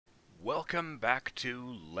Welcome back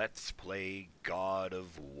to Let's Play God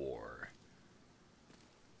of War.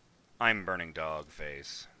 I'm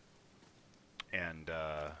BurningDogFace. And,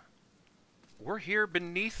 we're here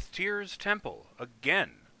beneath Tyr's temple,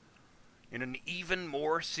 again. In an even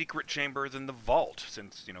more secret chamber than the vault,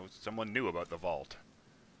 since, someone knew about the vault.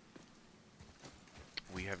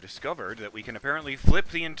 We have discovered that we can apparently flip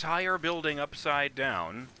the entire building upside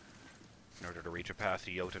down in order to reach a path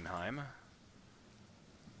to Jotunheim.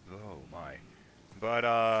 Oh my. But,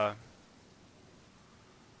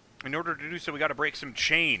 in order to do so, we gotta break some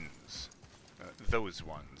chains. Those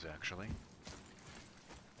ones, actually.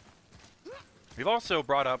 We've also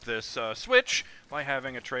brought up this, switch by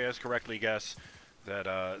having Atreus correctly guess that,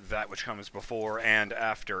 that which comes before and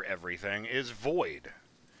after everything is void.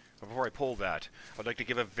 But before I pull that, I'd like to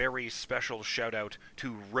give a very special shout-out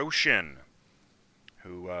to Roshan,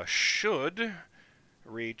 who, should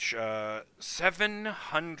reach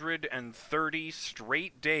 730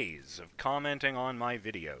 straight days of commenting on my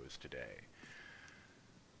videos today.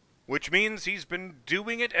 Which means he's been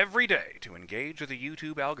doing it every day to engage with the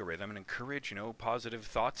YouTube algorithm and encourage, positive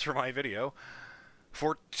thoughts for my video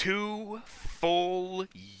for 2 full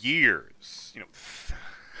years.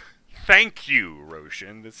 Thank you,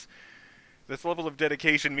 Roshan. This level of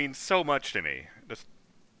dedication means so much to me.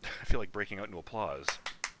 I feel like breaking out into applause.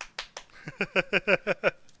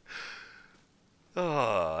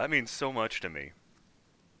 Oh, that means so much to me.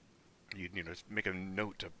 You just make a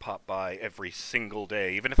note to pop by every single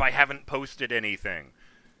day, even if I haven't posted anything.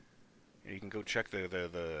 You can go check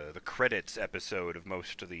the credits episode of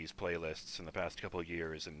most of these playlists in the past couple of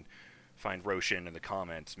years and find Roshan in the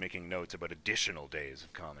comments making notes about additional days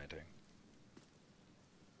of commenting.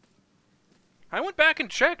 I went back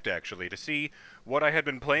and checked, actually, to see what I had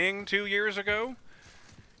been playing 2 years ago.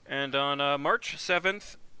 And on March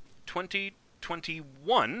 7th,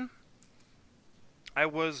 2021, I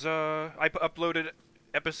uploaded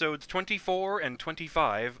episodes 24 and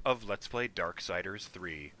 25 of Let's Play Darksiders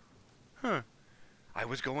 3. Huh. I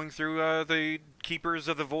was going through the Keepers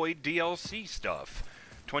of the Void DLC stuff.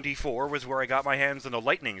 24 was where I got my hands on the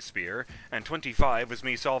lightning spear, and 25 was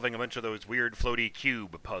me solving a bunch of those weird floaty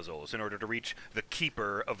cube puzzles in order to reach the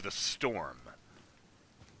Keeper of the Storm.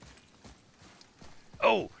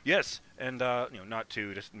 Oh, yes, and, not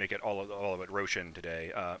to just make it all about Roshan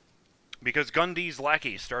today, because Gundy's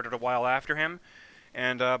lackey started a while after him,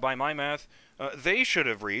 and, by my math, they should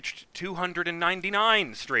have reached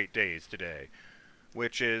 299 straight days today,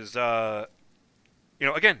 which is,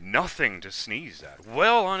 again, nothing to sneeze at.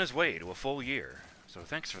 Well on his way to a full year, so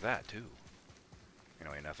thanks for that, too.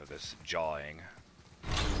 Enough of this jawing.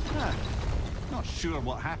 Not sure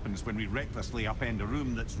what happens when we recklessly upend a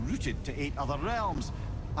room that's rooted to 8 other realms.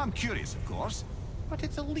 I'm curious, of course, but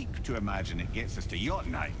it's a leap to imagine it gets us to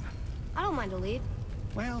Jotunheim. I don't mind a leap.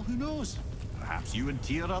 Well, who knows? Perhaps you and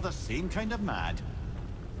Tyr are the same kind of mad.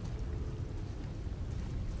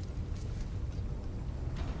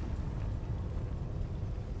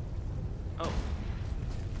 Oh.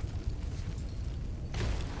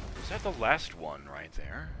 Is that the last one right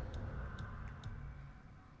there?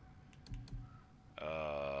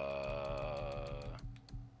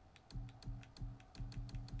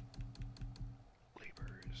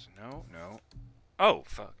 Labors. No. Oh,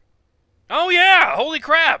 fuck. Oh, yeah! Holy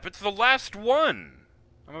crap! It's the last one!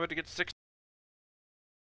 I'm about to get 6.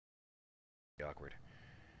 Awkward.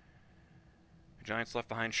 The giants left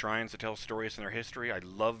behind shrines to tell stories from their history. I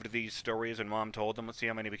loved these stories when Mom told them. Let's see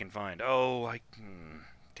how many we can find. Oh,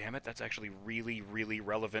 damn it, that's actually really, really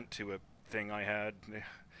relevant to a thing I had. No,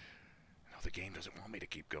 the game doesn't want me to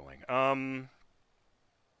keep going. Oh,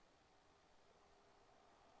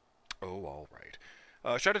 alright.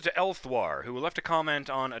 Shout out to Elthwar, who left a comment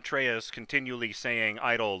on Atreus continually saying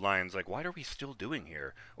idle lines like, "What are we still doing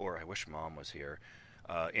here?" Or, "I wish Mom was here,"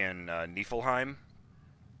 in Niflheim.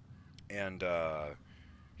 And,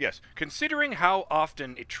 yes, considering how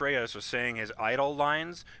often Atreus was saying his idle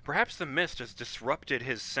lines, perhaps the mist has disrupted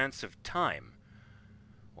his sense of time.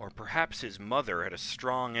 Or perhaps his mother had a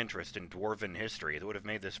strong interest in dwarven history that would have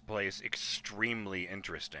made this place extremely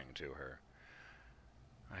interesting to her.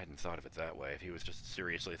 I hadn't thought of it that way, if he was just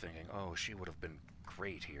seriously thinking, oh, she would have been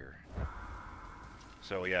great here.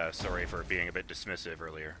 So yeah, sorry for being a bit dismissive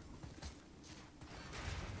earlier.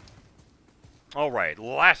 Alright,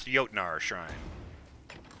 last Jotnar shrine.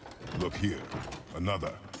 Look here,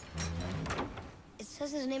 another. It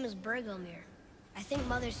says his name is Bergelmir. I think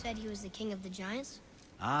Mother said he was the king of the giants.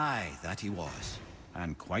 Aye, that he was.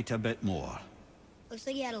 And quite a bit more. Looks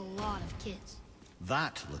like he had a lot of kids.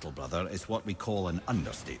 That, little brother, is what we call an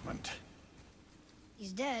understatement.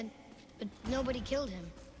 He's dead, but nobody killed him.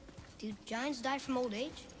 Do giants die from old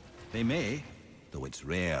age? They may, though it's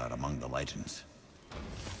rare among the legends.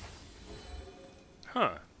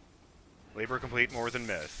 Huh. Labor complete more than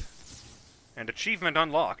myth. And achievement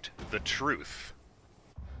unlocked. The truth.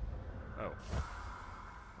 Oh.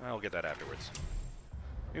 I'll get that afterwards.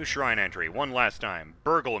 New shrine entry, one last time.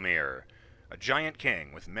 Burglemere. A giant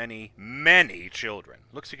king with many, many children.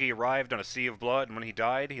 Looks like he arrived on a sea of blood, and when he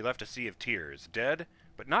died, he left a sea of tears. Dead,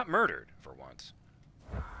 but not murdered, for once.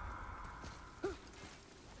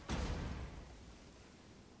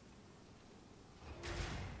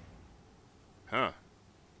 Huh.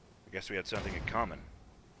 I guess we had something in common.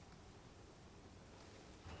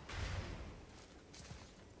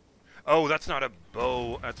 Oh, that's not a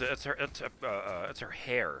bow. That's her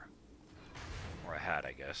hair, or a hat,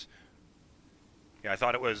 I guess. Yeah, I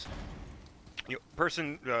thought it was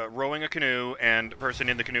person rowing a canoe and person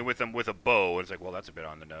in the canoe with them with a bow. And it's like, well, that's a bit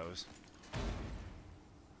on the nose.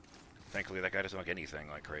 Thankfully, that guy doesn't look anything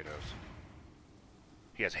like Kratos.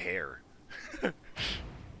 He has hair.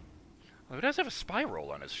 Well, he does have a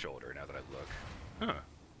spiral on his shoulder, now that I look. Huh.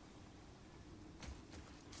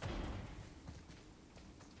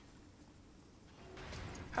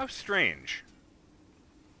 How strange.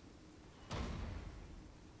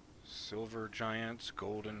 Silver giants,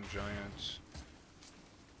 golden giants.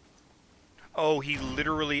 Oh, he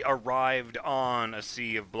literally arrived on a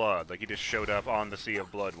sea of blood. Like, he just showed up on the sea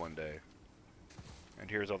of blood one day. And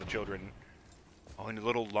here's all the children. Oh, in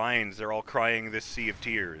little lines, they're all crying this sea of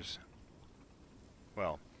tears.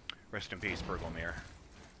 Well, rest in peace, Burglemere.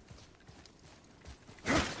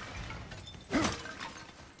 I'm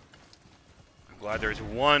glad there's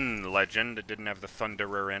one legend that didn't have the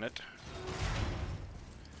Thunderer in it.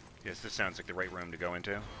 Yes, this sounds like the right room to go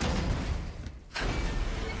into.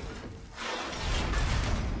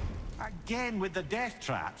 Again with the death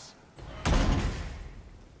traps.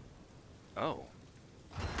 Oh.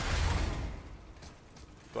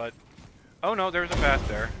 But, oh no, there's a path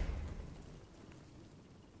there.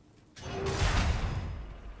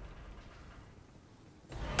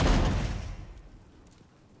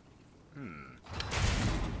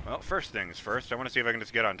 Well, first things first, I want to see if I can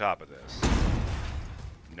just get on top of this.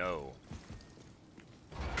 No.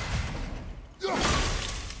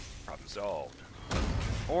 Problem solved.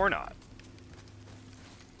 Or not.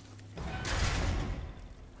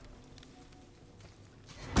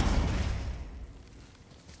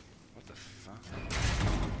 What the fuck?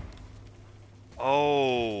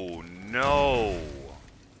 Oh, no.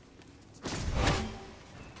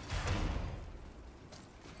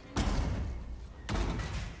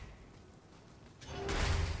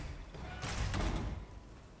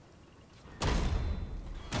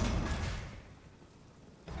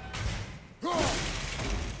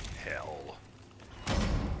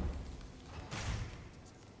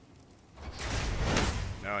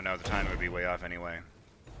 No, the time would be way off anyway.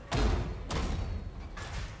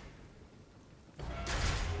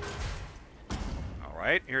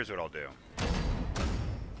 Alright, here's what I'll do.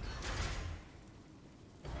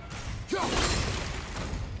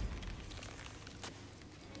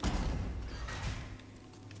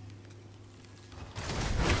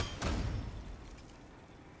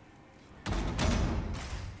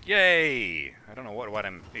 Yay! I don't know what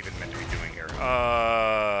I'm even meant to be doing here.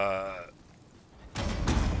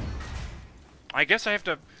 I guess I have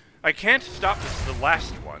to... I can't stop the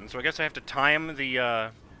last one, so I guess I have to time the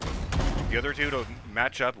other two to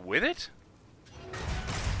match up with it?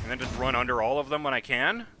 And then just run under all of them when I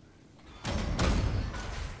can?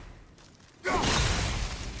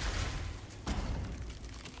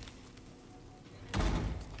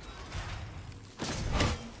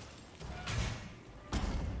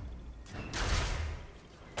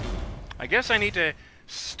 I guess I need to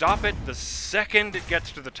stop it the second it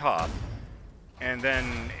gets to the top. And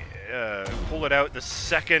then pull it out the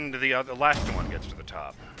second the last one gets to the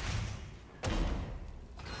top.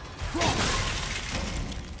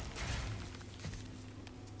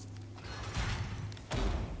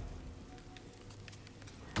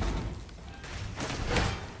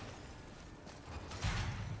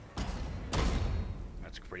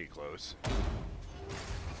 That's pretty close.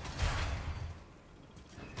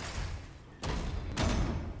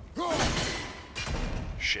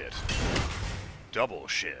 Shit. Double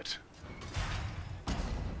shit.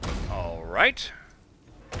 All right.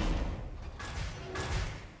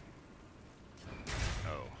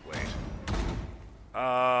 Oh, wait.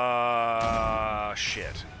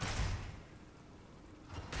 Shit.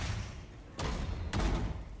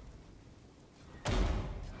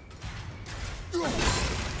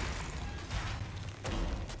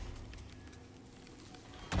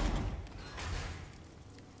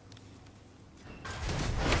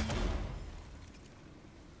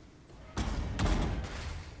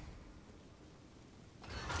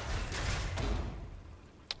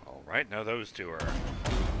 Right, now those two are...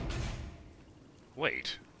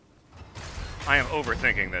 Wait. I am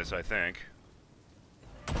overthinking this, I think.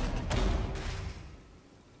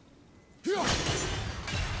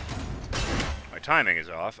 My timing is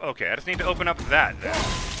off. Okay, I just need to open up that then.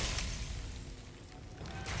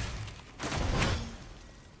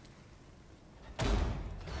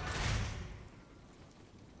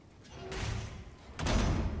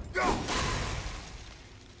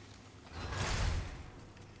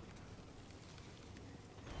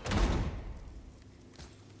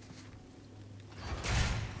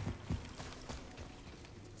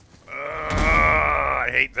 I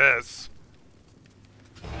hate this.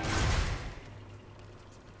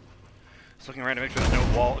 Just looking around to make sure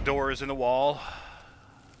there's no doors in the wall.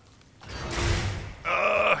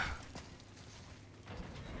 Oh,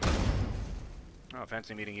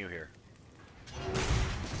 fancy meeting you here.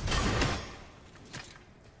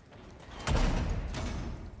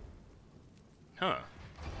 Huh.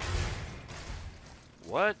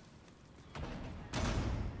 What?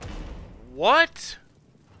 What?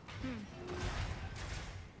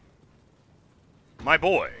 My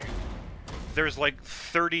boy. There's like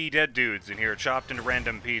 30 dead dudes in here chopped into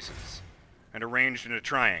random pieces and arranged in a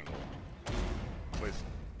triangle with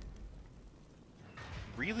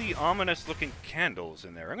really ominous looking candles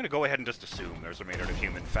in there. I'm gonna go ahead and just assume those are made out of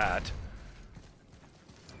human fat.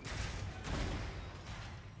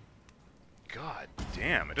 God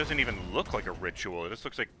damn, it doesn't even look like a ritual. It just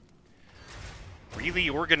looks like really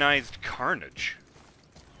organized carnage.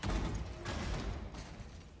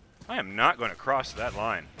 I am not going to cross that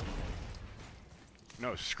line.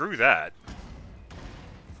 No, screw that.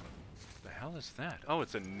 The hell is that? Oh,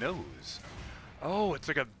 it's a nose. Oh, it's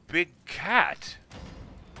like a big cat.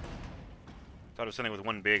 Thought it was something with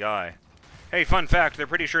one big eye. Hey, fun fact, they're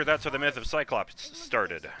pretty sure that's how the myth of Cyclops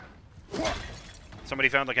started. Somebody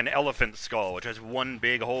found like an elephant skull, which has one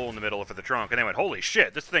big hole in the middle for the trunk, and they went, holy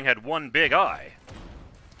shit, this thing had one big eye.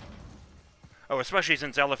 Oh, especially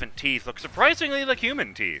since elephant teeth look surprisingly like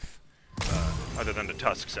human teeth. Other than the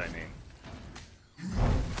tusks, I mean.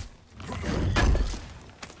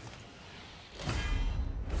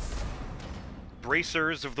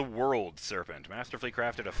 Bracers of the World Serpent. Masterfully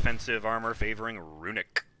crafted offensive armor favoring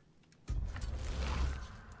runic.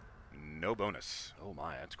 No bonus. Oh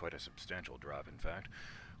my, that's quite a substantial drop, in fact.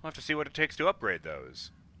 We'll have to see what it takes to upgrade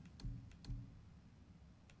those.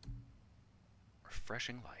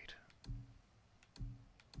 Refreshing light.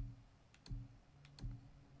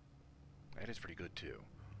 That is pretty good, too.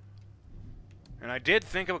 And I did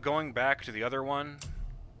think about going back to the other one,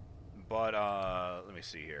 but, let me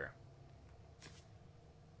see here.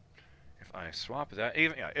 If I swap that,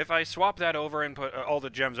 if I swap that over and put all the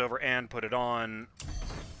gems over and put it on,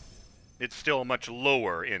 it's still much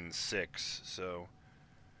lower in 6, so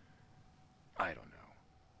I don't know.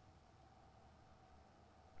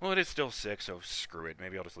 Well, it is still 6, so screw it.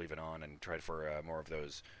 Maybe I'll just leave it on and try for more of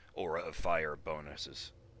those Aura of Fire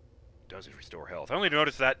bonuses. Does it restore health? I only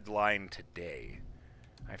noticed that line today.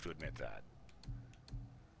 I have to admit that.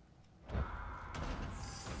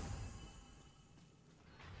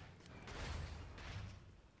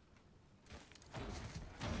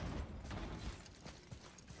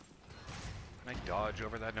 Can I dodge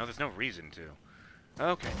over that? No, there's no reason to.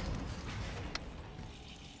 Okay.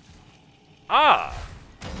 Ah!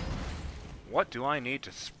 What do I need to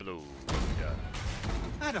explode?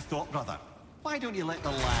 I'd have thought, brother. Why don't you let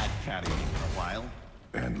the lad carry me for a while?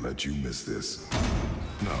 And let you miss this?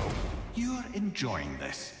 No. You're enjoying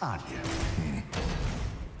this, aren't you?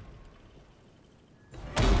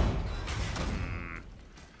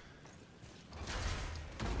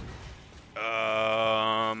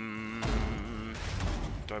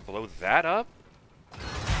 Do I blow that up?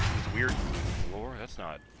 This weird floor? That's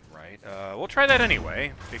not right. We'll try that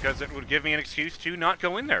anyway, because it would give me an excuse to not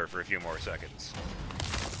go in there for a few more seconds.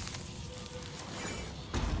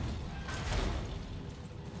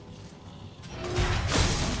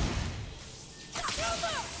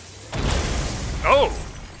 Oh!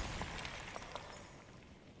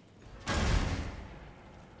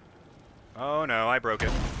 Oh no, I broke it.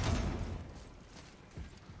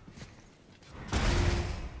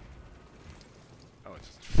 Oh, it's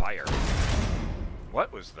just fire.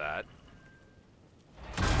 What was that?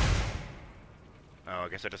 Oh, I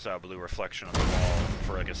guess I just saw a blue reflection on the wall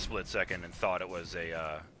for like a split second and thought it was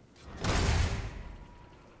a,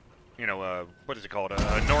 you know, what is it called? A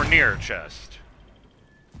Nornir chest.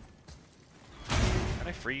 Can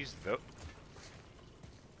I freeze the...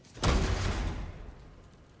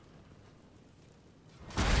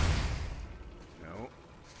 No,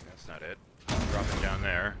 that's not it. Drop it down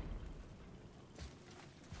there.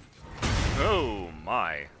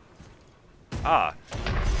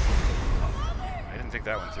 didn't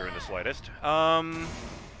think that one through in the slightest.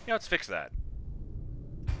 Yeah, let's fix that.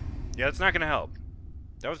 Yeah, that's not gonna help.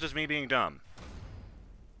 That was just me being dumb.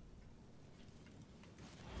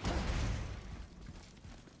 I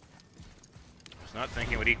was not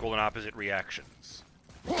thinking it would equal and opposite reactions.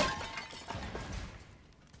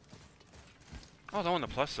 Although on the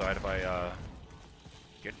plus side, if I,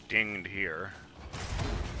 get dinged here...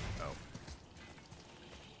 Oh.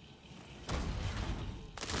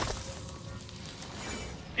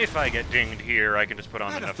 If I get dinged here, I can just put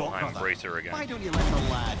on the Niflheim bracer again. Why don't you let the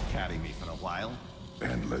lad carry me for a while?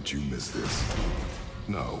 And let you miss this.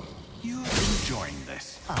 No. You're enjoying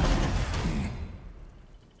this.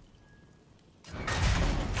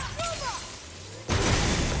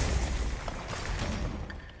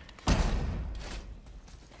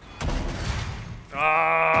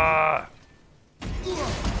 Ah! The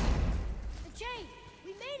chain!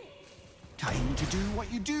 We made it! Time to do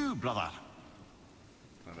what you do, brother.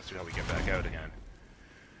 Well, let's see how we get back out again.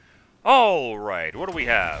 Alright, what do we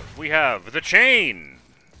have? We have the chain!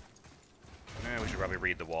 We should probably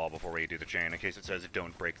read the wall before we do the chain, in case it says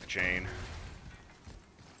don't break the chain.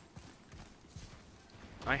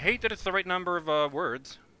 I hate that it's the right number of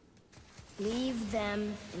words. Leave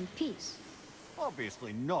them in peace.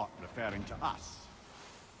 Obviously not referring to us.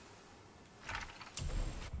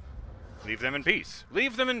 Leave them in peace.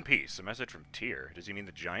 Leave them in peace. A message from Tyr. Does he mean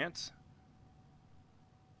the giants?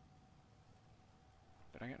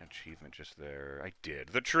 Did I get an achievement just there? I did.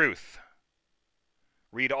 The truth.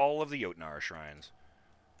 Read all of the Jotnar shrines.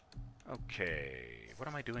 Okay. What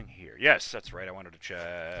am I doing here? Yes, that's right. I wanted to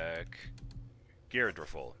check...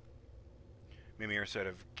 Gyrdriful. Mimir said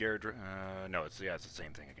of Gyrdr... no, it's the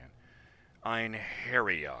same thing again.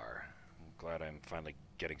 Einherjar. I'm glad I'm finally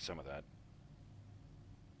getting some of that.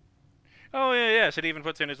 Oh, yeah, yes, it even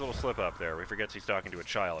puts in his little slip up there. He forgets he's talking to a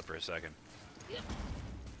child for a second.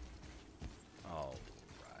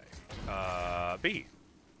 Alright. B.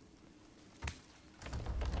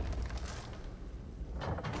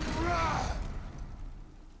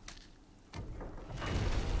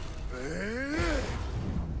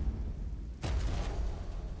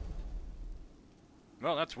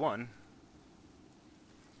 Well, that's one.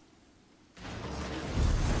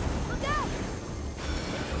 Look out!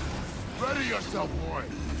 Ready yourself, boy.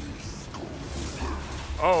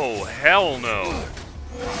 Oh, hell no.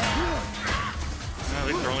 At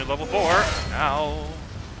least they're only level 4. Ow.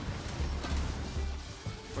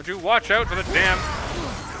 Would you watch out for the damn...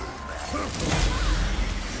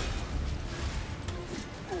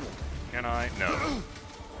 Can I? No.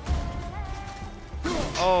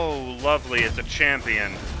 Oh, lovely, it's a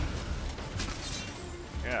champion.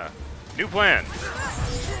 Yeah. New plan.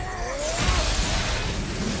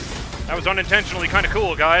 That was unintentionally kind of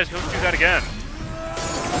cool, guys. Let's do that again.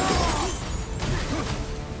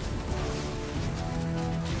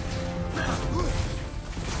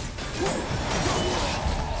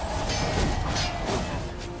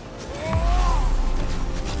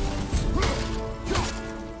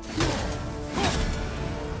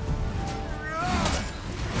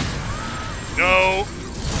 No.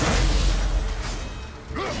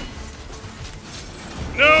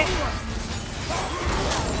 No.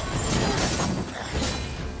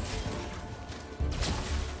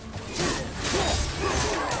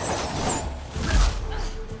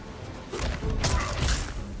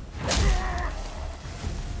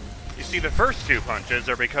 You see, the first two punches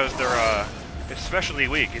are because they're especially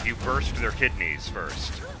weak if you burst their kidneys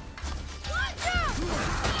first.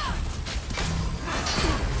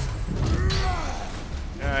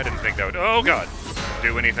 I didn't think that would... Oh, God.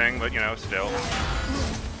 Do anything, but, you know, still.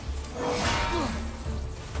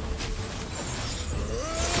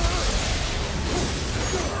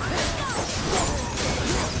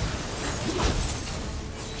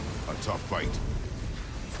 A tough fight.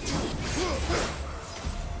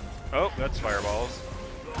 Oh, that's fireballs.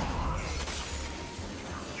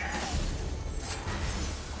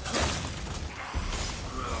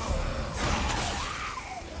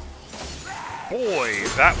 Boy,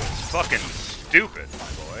 that was fucking stupid,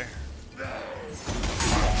 my boy.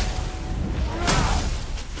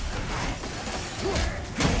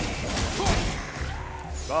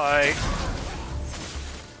 Bye.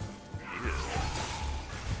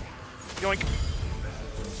 Yoink.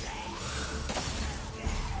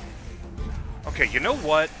 Okay, you know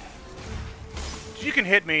what? You can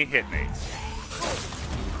hit me, hit me.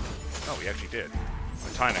 Oh, we actually did.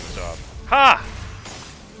 My timing was off. Ha!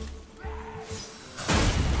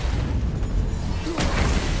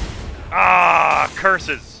 Ah,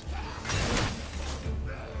 curses!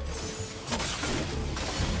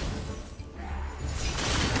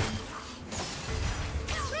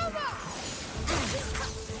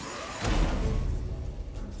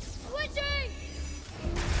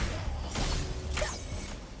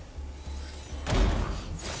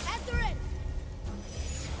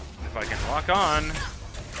 Lock on.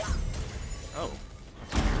 Oh,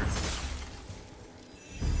 that's weird.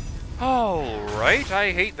 Alright,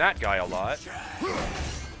 I hate that guy a lot.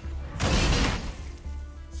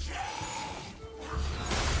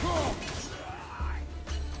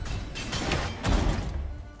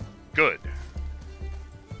 Good.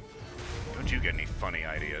 Don't you get any funny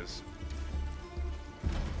ideas?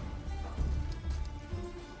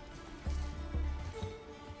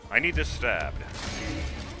 I need this stabbed.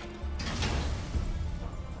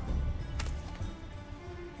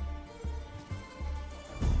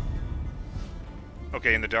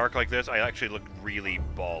 Okay, in the dark like this, I actually look really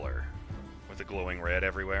baller. With the glowing red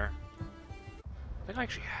everywhere. I think I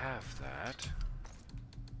actually have that.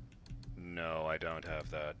 No, I don't have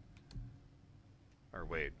that. Or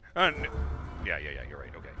wait. Yeah, you're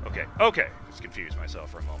right. Okay. Just confused myself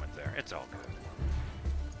for a moment there. It's all good.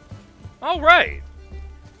 Alright!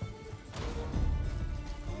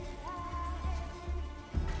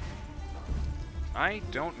 I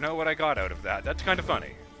don't know what I got out of that. That's kind of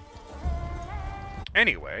funny.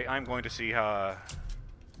 Anyway, I'm going to see how...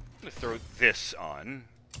 I'm going to throw this on.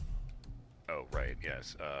 Oh, right,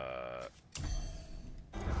 yes.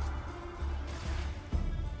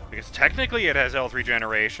 Because technically it has health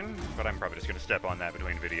regeneration, but I'm probably just going to step on that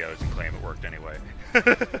between videos and claim it worked anyway.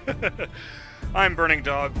 I'm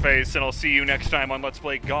BurningDogFace, and I'll see you next time on Let's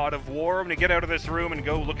Play God of War. I'm going to get out of this room and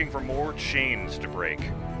go looking for more chains to break.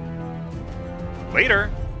 Later!